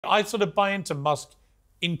I sort of buy into Musk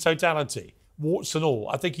in totality, warts and all.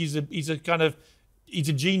 I think he's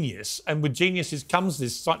a genius, and with geniuses comes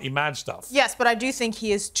this slightly mad stuff. Yes, but I do think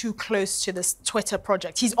he is too close to this Twitter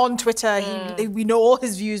project. He's on Twitter. We know all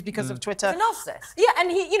his views because of Twitter. He's a narcissist. Yeah,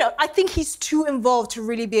 and I think he's too involved to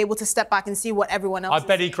really be able to step back and see what everyone else. I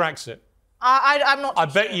bet he cracks it. I'm not. I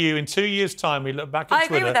bet you in 2 years' time we look back at I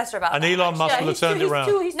Twitter agree with Esther about and that, Elon Musk will have turned it around.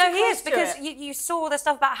 No, he is, because you saw the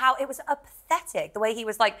stuff about how it was pathetic, the way he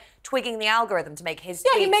was like twigging the algorithm to make his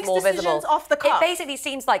tweets he makes more decisions visible. off the cuff. It basically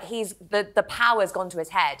seems like the power's gone to his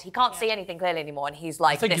head. He can't see anything clearly anymore, and he's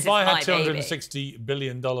like, I think this if is I had my $260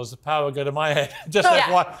 billion, the power would go to my head. Just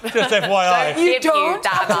Yeah. FYI. You Give you don't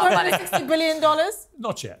that have amount of money. $260 billion?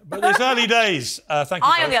 Not yet, but it's early days. Thank you.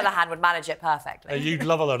 I, on both. the other hand, would manage it perfectly. You'd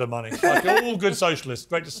love a lot of money. Like all good socialists.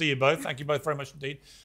 Great to see you both. Thank you both very much indeed.